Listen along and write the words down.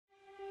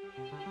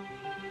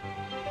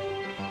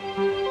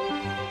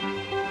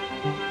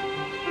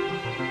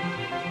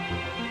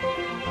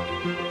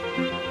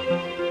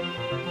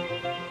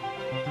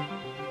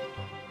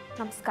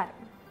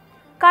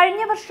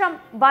കഴിഞ്ഞ വർഷം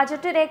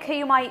ബജറ്റ്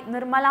രേഖയുമായി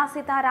നിർമ്മല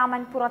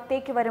സീതാരാമൻ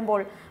പുറത്തേക്ക്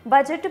വരുമ്പോൾ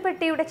ബജറ്റ്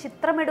പെട്ടിയുടെ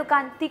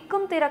ചിത്രമെടുക്കാൻ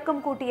തിക്കും തിരക്കും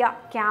കൂട്ടിയ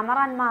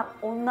ക്യാമറാമാർ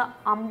ഒന്ന്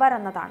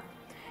അമ്പരന്നതാണ്.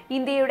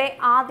 ഇന്ത്യയുടെ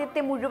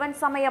ആദ്യത്തെ മുഴുവൻ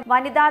സമയം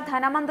വനിതാ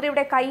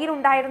ധനമന്ത്രിയുടെ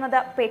കയ്യിലുണ്ടായിരുന്നത്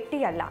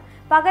പെട്ടിയല്ല,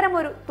 പകരം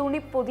ഒരു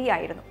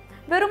തുണിപ്പൊതിയായിരുന്നു.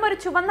 വെറുമൊരു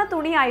ചുവന്ന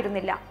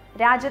തുണിയായിരുന്നില്ല.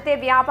 രാജ്യത്തെ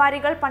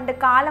വ്യാപാരികൾ പണ്ട്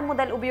കാലം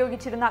മുതൽ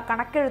ഉപയോഗിച്ചിരുന്ന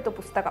കണക്കെഴുത്തു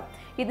പുസ്തകം.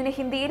 ഇതിന്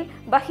ഹിന്ദിയിൽ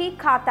ബഹി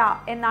ഖാത്ത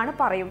എന്നാണ്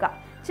പറയുക.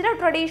 ചില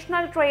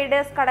ട്രഡീഷണൽ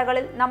ട്രേഡേഴ്സ്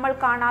കടകളിൽ നമ്മൾ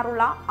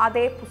കാണാറുള്ള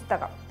അതേ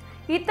പുസ്തകം.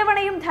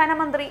 ഇത്തവണയും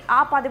ധനമന്ത്രി ആ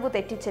പതിവ്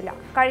തെറ്റിച്ചില്ല.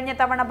 കഴിഞ്ഞ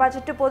തവണ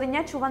ബജറ്റ് പൊതിഞ്ഞ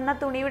ചുവന്ന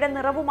തുണിയുടെ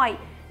നിറവുമായി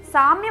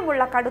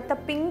സാമ്യമുള്ള കടുത്ത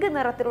പിങ്ക്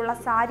നിറത്തിലുള്ള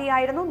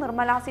സാരിയായിരുന്നു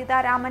നിർമ്മല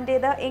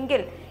സീതാരാമന്റേത്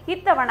എങ്കിൽ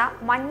ഇത്തവണ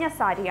മഞ്ഞ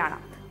സാരിയാണ്.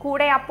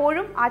 കൂടെ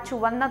അപ്പോഴും ആ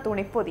ചുവന്ന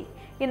തുണിപ്പൊതി.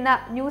 ഇന്ന്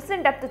ന്യൂസ്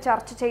ഇൻ ഡെപ്ത്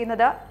ചർച്ച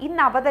ചെയ്യുന്നത്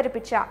ഇന്ന്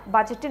അവതരിപ്പിച്ച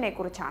ബജറ്റിനെ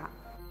കുറിച്ചാണ്.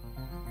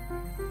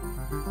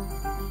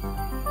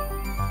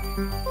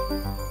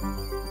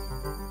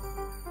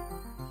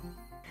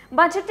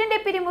 ബജറ്റിന്റെ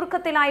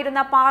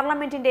പിരിമുറുക്കത്തിലായിരുന്ന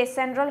പാർലമെന്റിന്റെ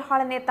സെൻട്രൽ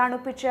ഹാളിനെ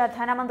തണുപ്പിച്ച്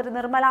ധനമന്ത്രി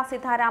നിർമ്മല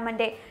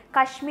സീതാരാമന്റെ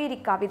കശ്മീരി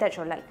കവിത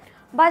ചൊല്ലൽ.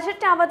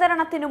 ബജറ്റ്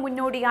അവതരണത്തിനു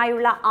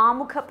മുന്നോടിയായുള്ള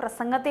ആമുഖ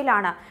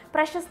പ്രസംഗത്തിലാണ്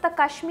പ്രശസ്ത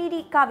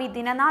കശ്മീരി കവി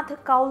ദിനനാഥ്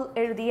കൗൾ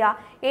എഴുതിയ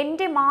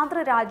എന്റെ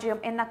മാതൃരാജ്യം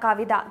എന്ന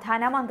കവിത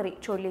ധനമന്ത്രി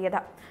ചൊല്ലിയത്.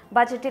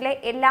 ബജറ്റിലെ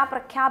എല്ലാ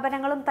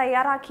പ്രഖ്യാപനങ്ങളും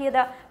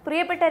തയ്യാറാക്കിയത്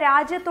പ്രിയപ്പെട്ട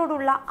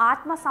രാജ്യത്തോടുള്ള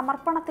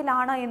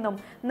ആത്മസമർപ്പണത്തിലാണ് എന്നും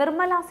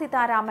നിർമ്മല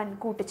സീതാരാമൻ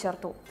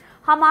കൂട്ടിച്ചേർത്തു.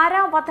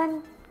 ഹമാരാ വതൻ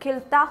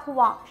खिलता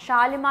हुआ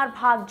शालीमार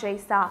भाग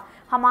जैसा,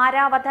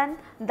 हमारा वतन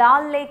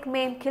दाल लेक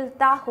में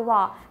खिलता हुआ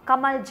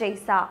कमल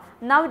जैसा,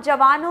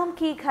 नौजवानों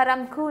की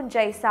गरम खून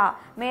जैसा,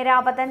 मेरा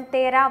वतन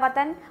तेरा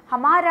वतन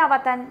हमारा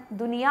वतन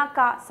दुनिया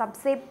का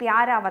सबसे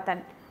प्यारा वतन.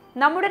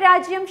 നമ്മുടെ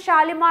രാജ്യം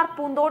ഷാലിമാർ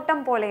പൂന്തോട്ടം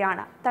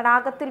പോലെയാണ്,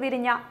 തടാകത്തിൽ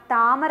വിരിഞ്ഞ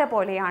താമര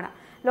പോലെയാണ്,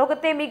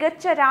 ലോകത്തെ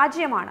മികച്ച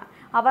രാജ്യമാണ്.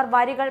 അവർ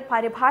വരികൾ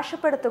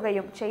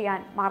പരിഭാഷപ്പെടുത്തുകയും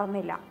ചെയ്യാൻ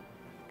മറന്നില്ല.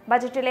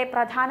 ബജറ്റിലെ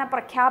പ്രധാന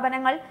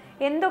പ്രഖ്യാപനങ്ങൾ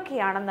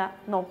എന്തൊക്കെയാണെന്ന്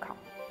നോക്കാം.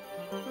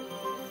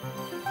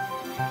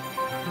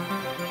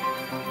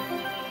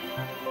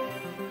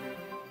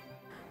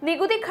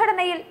 നികുതി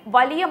ഘടനയിൽ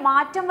വലിയ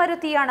മാറ്റം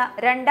വരുത്തിയാണ്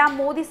രണ്ടാം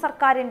മോദി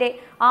സർക്കാരിന്റെ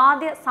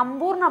ആദ്യ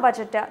സമ്പൂർണ്ണ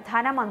ബജറ്റ്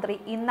ധനമന്ത്രി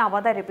ഇന്ന്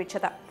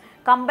അവതരിപ്പിച്ചത്.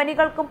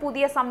 കമ്പനികൾക്കും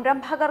പുതിയ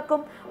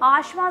സംരംഭകർക്കും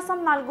ആശ്വാസം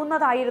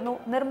നൽകുന്നതായിരുന്നു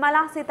നിർമ്മല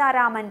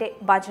സീതാരാമന്റെ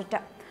ബജറ്റ്.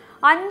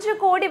 5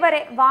 കോടി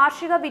വരെ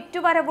വാർഷിക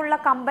വിറ്റുവരവുള്ള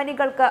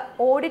കമ്പനികൾക്ക്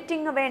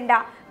ഓഡിറ്റിംഗ് വേണ്ട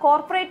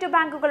കോർപ്പറേറ്റ്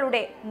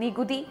ബാങ്കുകളുടെ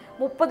നികുതി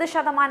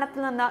 30%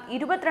 നിന്ന്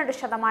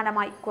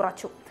 22%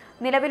 കുറച്ചു.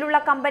 നിലവിലുള്ള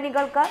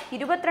കമ്പനികൾക്ക്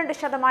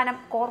 22%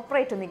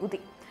 കോർപ്പറേറ്റ് നികുതി,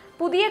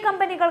 പുതിയ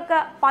കമ്പനികൾക്ക്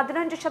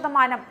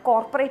 15%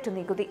 കോർപ്പറേറ്റ്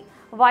നികുതി.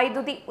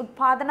 വൈദ്യുതി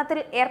ഉത്പാദനത്തിൽ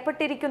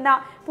ഏർപ്പെട്ടിരിക്കുന്ന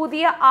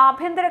പുതിയ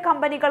ആഭ്യന്തര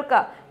കമ്പനികൾക്ക്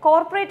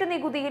കോർപ്പറേറ്റ്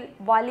നികുതിയിൽ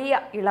വലിയ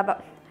ഇളവ്.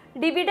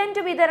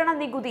 ഡിവിഡൻഡ് വിതരണ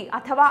നികുതി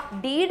അഥവാ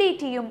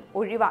DDTയും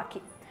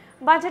ഒഴിവാക്കി.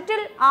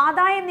 ബജറ്റിൽ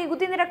ആദായ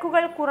നികുതി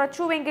നിരക്കുകൾ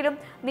കുറച്ചുവെങ്കിലും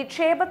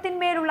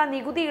നിക്ഷേപത്തിന്മേലുള്ള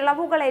നികുതി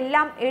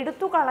ഇളവുകളെല്ലാം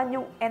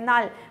എടുത്തുകളഞ്ഞു.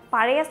 എന്നാൽ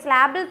പഴയ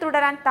സ്ലാബിൽ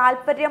തുടരാൻ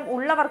താൽപ്പര്യം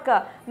ഉള്ളവർക്ക്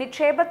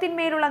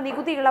നിക്ഷേപത്തിന്മേലുള്ള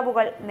നികുതി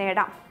ഇളവുകൾ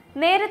നേടാം.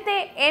 നേരത്തെ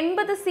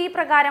 80C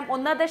പ്രകാരം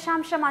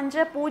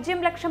 1.50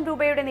 ലക്ഷം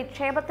രൂപയുടെ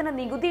നിക്ഷേപത്തിന്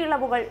നികുതി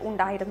ഇളവുകൾ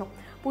ഉണ്ടായിരുന്നു.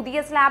 പുതിയ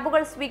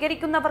സ്ലാബുകൾ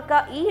സ്വീകരിക്കുന്നവർക്ക്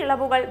ഈ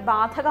ഇളവുകൾ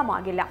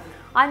ബാധകമാകില്ല.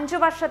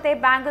 5 വർഷത്തെ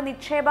ബാങ്ക്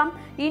നിക്ഷേപം,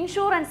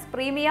 insurance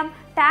premium,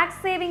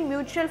 tax saving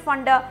mutual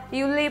fund,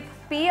 ULIP,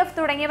 PF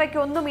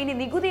തുടങ്ങിയവയ്ക്കൊന്നും ഇനി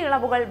നികുതി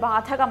ഇളവുകൾ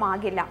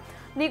ബാധകമാകില്ല.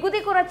 നികുതി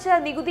കുറച്ച്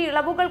നികുതി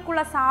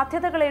ഇളവുകൾക്കുള്ള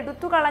സാധ്യതകൾ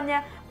എടുത്തുകളഞ്ഞ്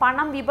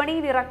പണം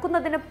വിപണിയിൽ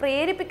ഇറക്കുന്നതിന്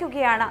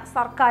പ്രേരിപ്പിക്കുകയാണ്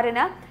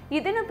സർക്കാരിന്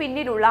ഇതിനു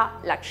പിന്നിലുള്ള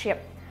ലക്ഷ്യം.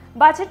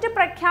 ബജറ്റ്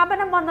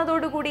പ്രഖ്യാപനം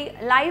വന്നതോടുകൂടി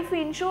ലൈഫ്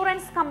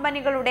ഇൻഷുറൻസ്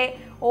കമ്പനികളുടെ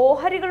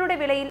ഓഹരികളുടെ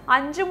വിലയിൽ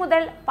 5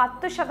 മുതൽ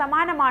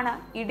 10%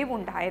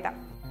 ഇടിവുണ്ടായത്.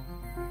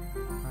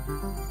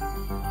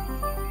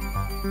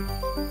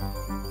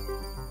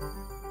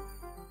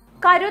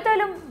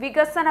 കരുതലും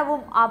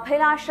വികസനവും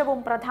അഭിലാഷവും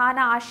പ്രധാന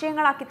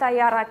ആശയങ്ങളാക്കി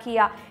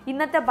തയ്യാറാക്കിയ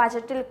ഇന്നത്തെ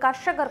ബജറ്റിൽ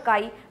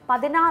കർഷകർക്കായി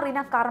 16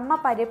 ഇന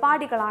കർമ്മ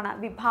പരിപാടികളാണ്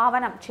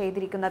വിഭാവനം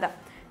ചെയ്തിരിക്കുന്നത്.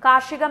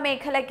 കാർഷിക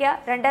മേഖലയ്ക്ക്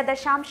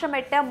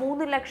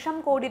 2.83 ലക്ഷം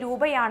കോടി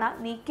രൂപയാണ്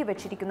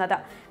നീക്കിവച്ചിരിക്കുന്നത്.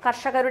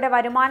 കർഷകരുടെ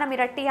വരുമാനം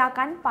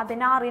ഇരട്ടിയാക്കാൻ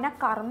 16 ഇന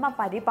കർമ്മ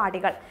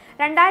പരിപാടികൾ.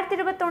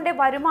 2021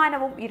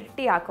 വരുമാനവും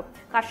ഇരട്ടിയാക്കും.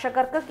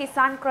 കർഷകർക്ക്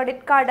കിസാൻ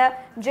ക്രെഡിറ്റ് കാർഡ്,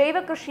 ജൈവ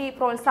കൃഷി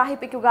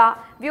പ്രോത്സാഹിപ്പിക്കുക,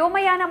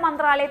 വ്യോമയാന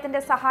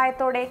മന്ത്രാലയത്തിന്റെ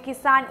സഹായത്തോടെ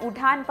കിസാൻ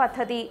ഉഡാൻ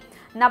പദ്ധതി,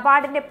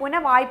 നബാർഡിന്റെ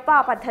പുനഃവായ്പാ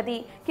പദ്ധതി,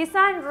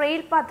 കിസാൻ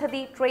റെയിൽ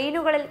പദ്ധതി,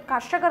 ട്രെയിനുകളിൽ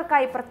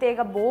കർഷകർക്കായി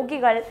പ്രത്യേക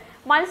ബോഗികൾ,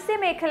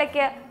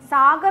 മത്സ്യമേഖലയ്ക്ക്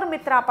സാഗർ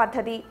മിത്ര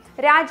പദ്ധതി,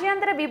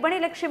 രാജ്യാന്തര വിപണി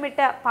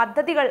ലക്ഷ്യമിട്ട്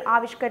പദ്ധതികൾ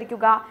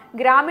ആവിഷ്കരിക്കുക,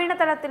 ഗ്രാമീണ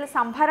തലത്തിൽ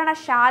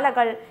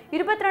സംഭരണശാലകൾ,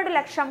 22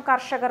 ലക്ഷം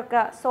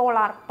കർഷകർക്ക്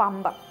സോളാർ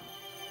പമ്പ്.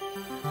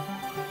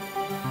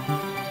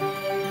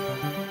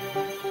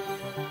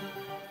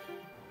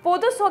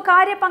 പൊതു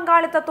സ്വകാര്യ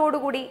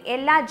പങ്കാളിത്തത്തോടുകൂടി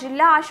എല്ലാ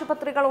ജില്ലാ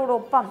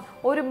ആശുപത്രികളോടൊപ്പം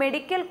ഒരു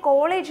മെഡിക്കൽ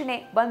കോളേജിനെ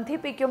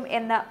ബന്ധിപ്പിക്കും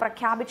എന്ന്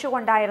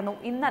പ്രഖ്യാപിച്ചുകൊണ്ടായിരുന്നു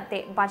ഇന്നത്തെ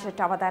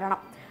ബജറ്റ് അവതരണം.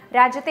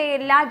 രാജ്യത്തെ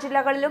എല്ലാ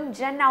ജില്ലകളിലും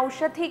ജൻ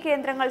ഔഷധി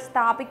കേന്ദ്രങ്ങൾ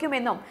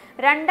സ്ഥാപിക്കുമെന്നും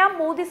രണ്ടാം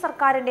മോദി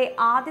സർക്കാരിന്റെ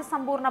ആദ്യ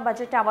സമ്പൂർണ്ണ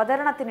ബജറ്റ്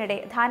അവതരണത്തിനിടെ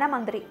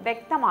ധനമന്ത്രി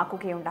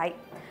വ്യക്തമാക്കുകയുണ്ടായി.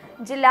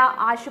 ജില്ലാ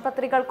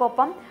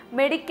ആശുപത്രികൾക്കൊപ്പം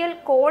മെഡിക്കൽ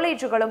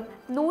കോളേജുകളും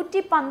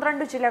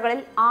 112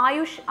 ജില്ലകളിൽ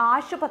ആയുഷ്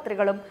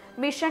ആശുപത്രികളും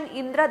മിഷൻ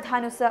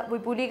ഇന്ദ്രധനുസ്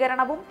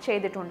വിപുലീകരണവും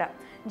ചെയ്തിട്ടുണ്ട്.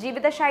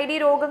 ജീവിതശൈലി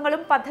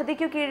രോഗങ്ങളും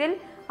പദ്ധതിക്കു കീഴിൽ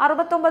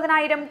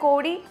 69,000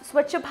 കോടി,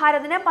 സ്വച്ഛ്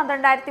ഭാരതിന്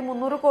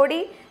 12,300 കോടി,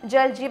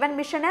 ജൽ ജീവൻ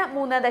മിഷന്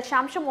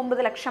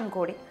 3.9 ലക്ഷം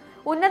കോടി.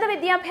 ഉന്നത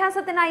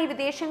വിദ്യാഭ്യാസത്തിനായി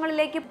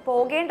വിദേശങ്ങളിലേക്ക്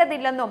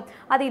പോകേണ്ടതില്ലെന്നും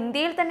അത്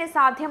ഇന്ത്യയിൽ തന്നെ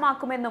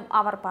സാധ്യമാക്കുമെന്നും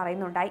അവർ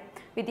പറയുന്നുണ്ടായി.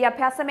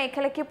 വിദ്യാഭ്യാസ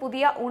മേഖലയ്ക്ക്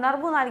പുതിയ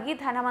ഉണർവു നൽകി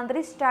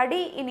ധനമന്ത്രി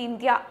സ്റ്റഡി ഇൻ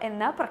ഇന്ത്യ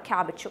എന്ന്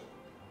പ്രഖ്യാപിച്ചു.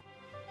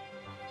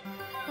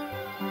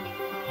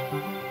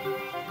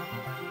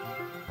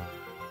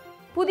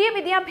 പുതിയ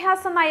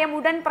വിദ്യാഭ്യാസ നയം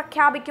ഉടൻ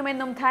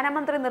പ്രഖ്യാപിക്കുമെന്നും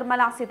ധനമന്ത്രി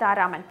നിർമ്മല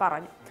സീതാരാമൻ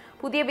പറഞ്ഞു.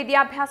 പുതിയ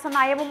വിദ്യാഭ്യാസ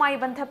നയവുമായി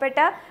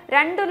ബന്ധപ്പെട്ട്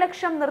 2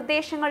 ലക്ഷം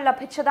നിർദ്ദേശങ്ങൾ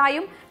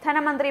ലഭിച്ചതായും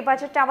ധനമന്ത്രി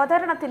ബജറ്റ്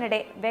അവതരണത്തിനിടെ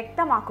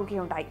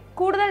വ്യക്തമാക്കുകയുണ്ടായി.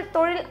 കൂടുതൽ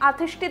തൊഴിൽ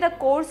അധിഷ്ഠിത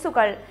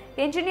കോഴ്സുകൾ,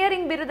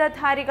 എഞ്ചിനീയറിംഗ്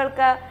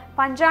ബിരുദധാരികൾക്ക്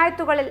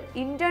പഞ്ചായത്തുകളിൽ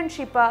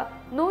ഇന്റേൺഷിപ്പ്,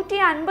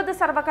 150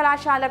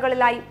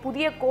 സർവകലാശാലകളിലായി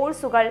പുതിയ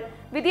കോഴ്സുകൾ,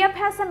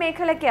 വിദ്യാഭ്യാസ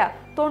മേഖലയ്ക്ക്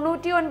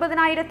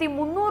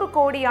 99,300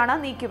 കോടിയാണ്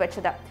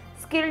നീക്കിവച്ചത്.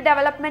 സ്കിൽ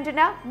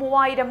ഡെവലപ്മെന്റിന്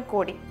 3,000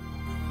 കോടി.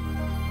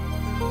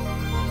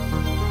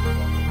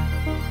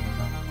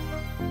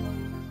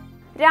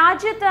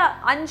 രാജ്യത്ത്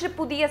 5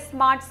 പുതിയ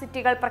സ്മാർട്ട്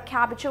സിറ്റികൾ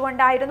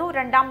പ്രഖ്യാപിച്ചുകൊണ്ടായിരുന്നു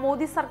രണ്ടാം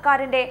മോദി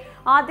സർക്കാരിന്റെ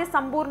ആദ്യ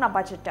സമ്പൂർണ്ണ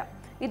ബജറ്റ്.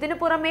 ഇതിനു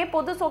പുറമെ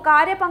പൊതു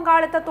സ്വകാര്യ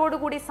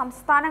പങ്കാളിത്തത്തോടുകൂടി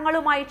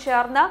സംസ്ഥാനങ്ങളുമായി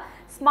ചേർന്ന്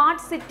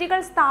സ്മാർട്ട് സിറ്റികൾ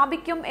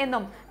സ്ഥാപിക്കും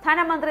എന്നും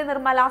ധനമന്ത്രി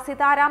നിർമ്മല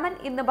സീതാരാമൻ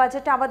ഇന്ന്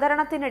ബജറ്റ്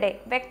അവതരണത്തിനിടെ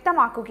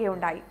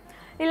വ്യക്തമാക്കുകയുണ്ടായി.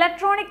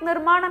 ഇലക്ട്രോണിക്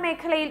നിർമ്മാണ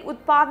മേഖലയിൽ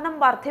ഉത്പാദനം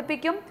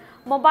വർദ്ധിപ്പിക്കും.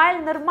 മൊബൈൽ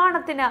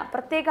നിർമ്മാണത്തിന്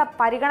പ്രത്യേക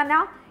പരിഗണന.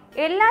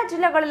 എല്ലാ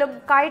ജില്ലകളിലും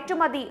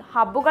കയറ്റുമതി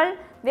ഹബ്ബുകൾ.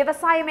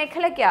 വ്യവസായ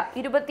മേഖലയ്ക്ക്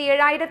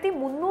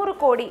 27,300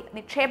 കോടി.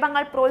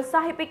 നിക്ഷേപങ്ങൾ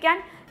പ്രോത്സാഹിപ്പിക്കാൻ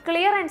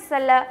ക്ലിയറൻസ്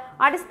സെല്ല്.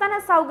 അടിസ്ഥാന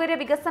സൗകര്യ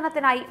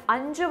വികസനത്തിനായി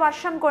 5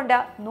 വർഷം കൊണ്ട്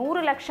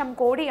 100 ലക്ഷം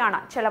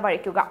കോടിയാണ്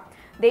ചെലവഴിക്കുക.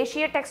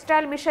 ദേശീയ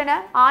ടെക്സ്റ്റൈൽ മിഷന്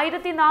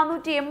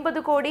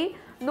 1,480 കോടി.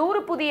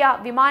 100 പുതിയ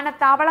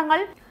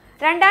വിമാനത്താവളങ്ങൾ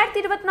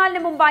 2024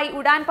 മുമ്പായി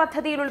ഉഡാൻ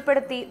പദ്ധതിയിൽ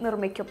ഉൾപ്പെടുത്തി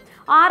നിർമ്മിക്കും.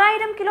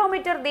 6,000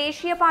 കിലോമീറ്റർ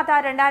ദേശീയപാത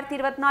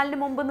 2024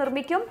 മുമ്പ്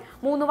നിർമ്മിക്കും.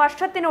 3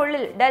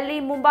 വർഷത്തിനുള്ളിൽ ഡൽഹി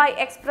മുംബൈ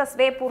എക്സ്പ്രസ്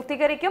വേ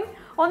പൂർത്തീകരിക്കും.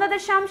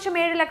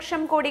 1.7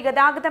 ലക്ഷം കോടി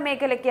ഗതാഗത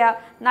മേഖലയ്ക്ക്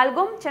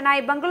നൽകും. ചെന്നൈ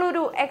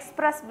ബംഗളൂരു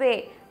എക്സ്പ്രസ് വേ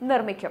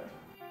നിർമ്മിക്കും.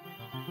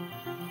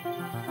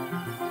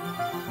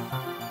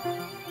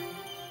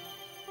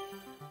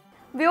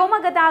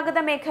 വ്യോമഗതാഗത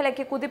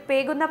മേഖലയ്ക്ക്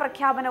കുതിപ്പേകുന്ന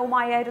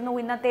പ്രഖ്യാപനവുമായിരുന്നു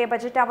ഇന്നത്തെ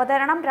ബജറ്റ്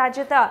അവതരണം.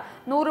 രാജ്യത്ത്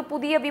 100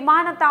 പുതിയ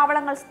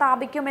വിമാനത്താവളങ്ങൾ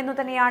സ്ഥാപിക്കുമെന്നു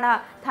തന്നെയാണ്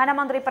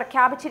ധനമന്ത്രി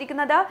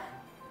പ്രഖ്യാപിച്ചിരിക്കുന്നത്.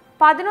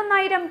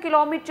 11,000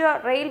 കിലോമീറ്റർ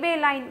റെയിൽവേ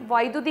ലൈൻ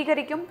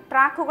വൈദ്യുതീകരിക്കും.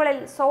 ട്രാക്കുകളിൽ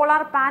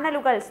സോളാർ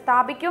പാനലുകൾ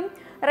സ്ഥാപിക്കും.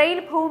 Rail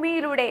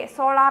ഭൂമിയിലൂടെ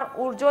solar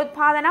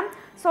ഊർജോത്പാദനം.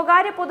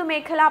 സ്വകാര്യ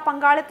പൊതുമേഖലാ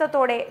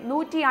പങ്കാളിത്തത്തോടെ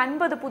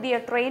 150 പുതിയ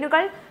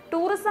ട്രെയിനുകൾ.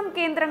 ടൂറിസം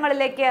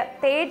കേന്ദ്രങ്ങളിലേക്ക്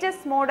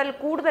തേജസ് മോഡൽ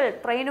കൂടുതൽ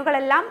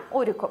ട്രെയിനുകളെല്ലാം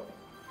ഒരുക്കും.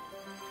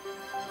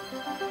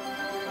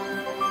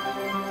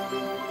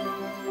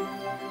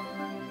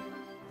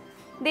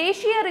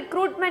 ദേശീയ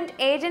റിക്രൂട്ട്മെന്റ്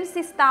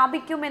ഏജൻസി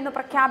സ്ഥാപിക്കുമെന്ന്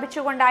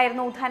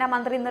പ്രഖ്യാപിച്ചുകൊണ്ടായിരുന്നു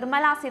ധനമന്ത്രി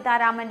നിർമ്മല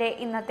സീതാരാമന്റെ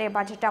ഇന്നത്തെ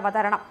ബജറ്റ്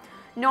അവതരണം.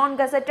 നോൺ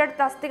ഗസറ്റഡ്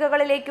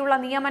തസ്തികകളിലേക്കുള്ള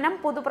നിയമനം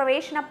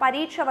പൊതുപ്രവേശന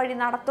പരീക്ഷ വഴി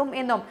നടത്തും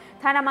എന്നും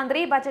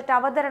ധനമന്ത്രി ബജറ്റ്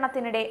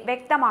അവതരണത്തിനിടെ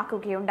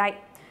വ്യക്തമാക്കുകയുണ്ടായി.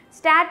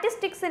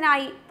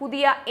 സ്റ്റാറ്റിസ്റ്റിക്സിനായി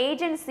പുതിയ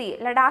ഏജൻസി.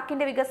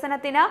 ലഡാക്കിന്റെ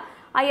വികസനത്തിന്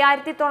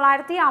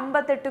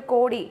 5,958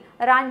 കോടി.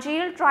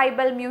 റാഞ്ചിയിൽ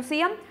ട്രൈബൽ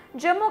മ്യൂസിയം.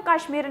 ജമ്മു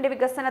കാശ്മീരിന്റെ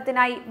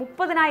വികസനത്തിനായി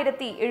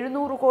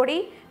 30,700 കോടി.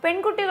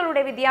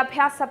 പെൺകുട്ടികളുടെ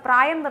വിദ്യാഭ്യാസ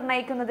പ്രായം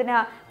നിർണ്ണയിക്കുന്നതിന്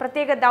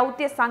പ്രത്യേക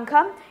ദൗത്യ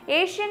സംഘം.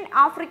 ഏഷ്യൻ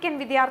ആഫ്രിക്കൻ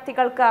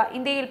വിദ്യാർത്ഥികൾക്ക്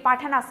ഇന്ത്യയിൽ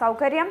പഠന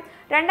സൗകര്യം.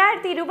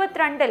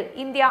 2022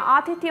 ഇന്ത്യ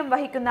ആതിഥ്യം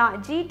വഹിക്കുന്ന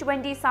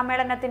G20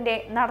 സമ്മേളനത്തിന്റെ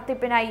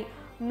നടത്തിപ്പിനായി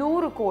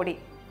 100 കോടി.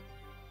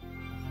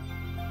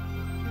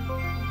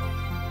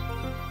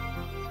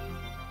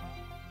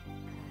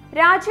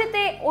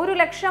 രാജ്യത്തെ 1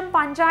 ലക്ഷം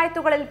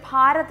പഞ്ചായത്തുകളിൽ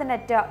ഭാരത്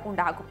നെറ്റ്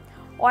ഉണ്ടാകും.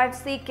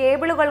 OFC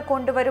കേബിളുകൾ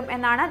കൊണ്ടുവരും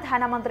എന്നാണ്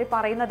ധനമന്ത്രി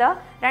പറയുന്നത്.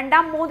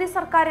 രണ്ടാം മോദി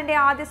സർക്കാരിന്റെ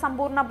ആദ്യ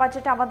സമ്പൂർണ്ണ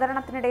ബജറ്റ്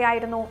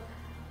അവതരണത്തിനിടെയായിരുന്നു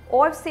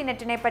OFC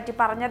നെറ്റിനെ പറ്റി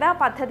പറഞ്ഞത്.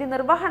 പദ്ധതി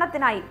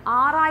നിർവഹണത്തിനായി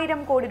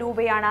 6,000 കോടി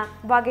രൂപയാണ്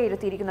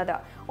വകയിരുത്തിയിരിക്കുന്നത്.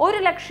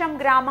 1 ലക്ഷം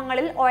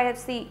ഗ്രാമങ്ങളിൽ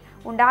OFC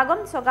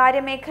ഉണ്ടാകും.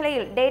 സ്വകാര്യ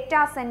മേഖലയിൽ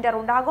ഡേറ്റാ സെന്റർ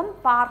ഉണ്ടാകും.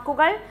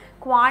 പാർക്കുകൾ,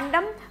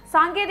 ക്വാണ്ടം,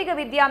 സാങ്കേതിക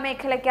വിദ്യാ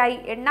മേഖലയ്ക്കായി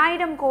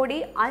 8,000 കോടി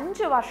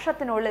 5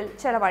 വർഷത്തിനുള്ളിൽ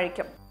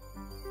ചെലവഴിക്കും.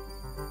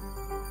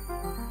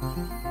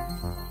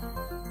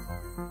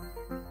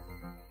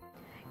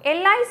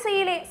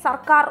 LICയിലെ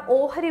സർക്കാർ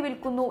ഓഹരി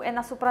വിൽക്കുന്നു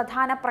എന്ന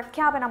സുപ്രധാന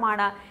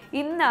പ്രഖ്യാപനമാണ്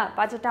ഇന്ന്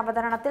ബജറ്റ്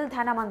അവതരണത്തിൽ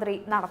ധനമന്ത്രി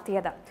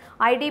നടത്തിയത്.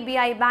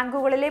 IDBI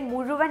ബാങ്കുകളിലെ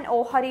മുഴുവൻ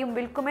ഓഹരിയും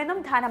വിൽക്കുമെന്നും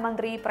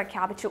ധനമന്ത്രി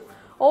പ്രഖ്യാപിച്ചു.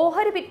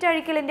 ഓഹരി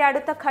വിറ്റഴിക്കലിന്റെ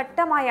അടുത്ത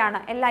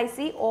ഘട്ടമായാണ് LIC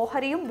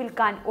ഓഹരിയും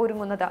വിൽക്കാൻ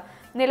ഒരുങ്ങുന്നത്.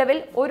 നിലവിൽ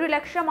 1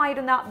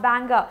 ലക്ഷമായിരുന്ന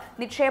ബാങ്ക്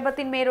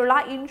നിക്ഷേപത്തിന്മേലുള്ള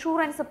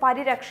ഇൻഷുറൻസ്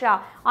പരിരക്ഷ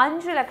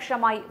 5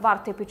 ലക്ഷമായി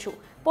വർദ്ധിപ്പിച്ചു.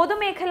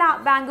 പൊതുമേഖലാ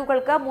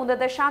ബാങ്കുകൾക്ക്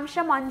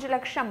 3.5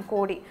 ലക്ഷം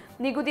കോടി.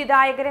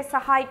 നികുതിദായകരെ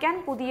സഹായിക്കാൻ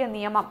പുതിയ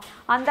നിയമം.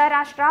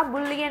 അന്താരാഷ്ട്ര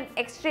ബുള്ളിയൻ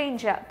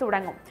എക്സ്ചേഞ്ച്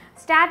തുടങ്ങും.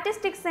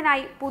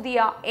 സ്റ്റാറ്റിസ്റ്റിക്സിനായി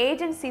പുതിയ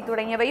ഏജൻസി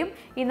തുടങ്ങിയവയും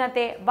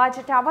ഇന്നത്തെ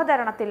ബജറ്റ്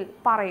അവതരണത്തിൽ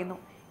പറയുന്നു.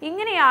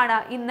 ഇങ്ങനെയാണ്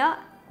ഇന്ന്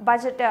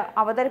ബജറ്റ്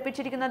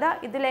അവതരിപ്പിച്ചിരിക്കുന്നത്.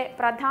 ഇതിലെ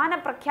പ്രധാന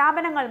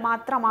പ്രഖ്യാപനങ്ങൾ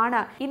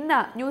മാത്രമാണ് ഇന്ന്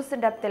ന്യൂസ്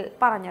ഇൻ ഡെപ്തിൽ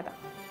പറഞ്ഞത്.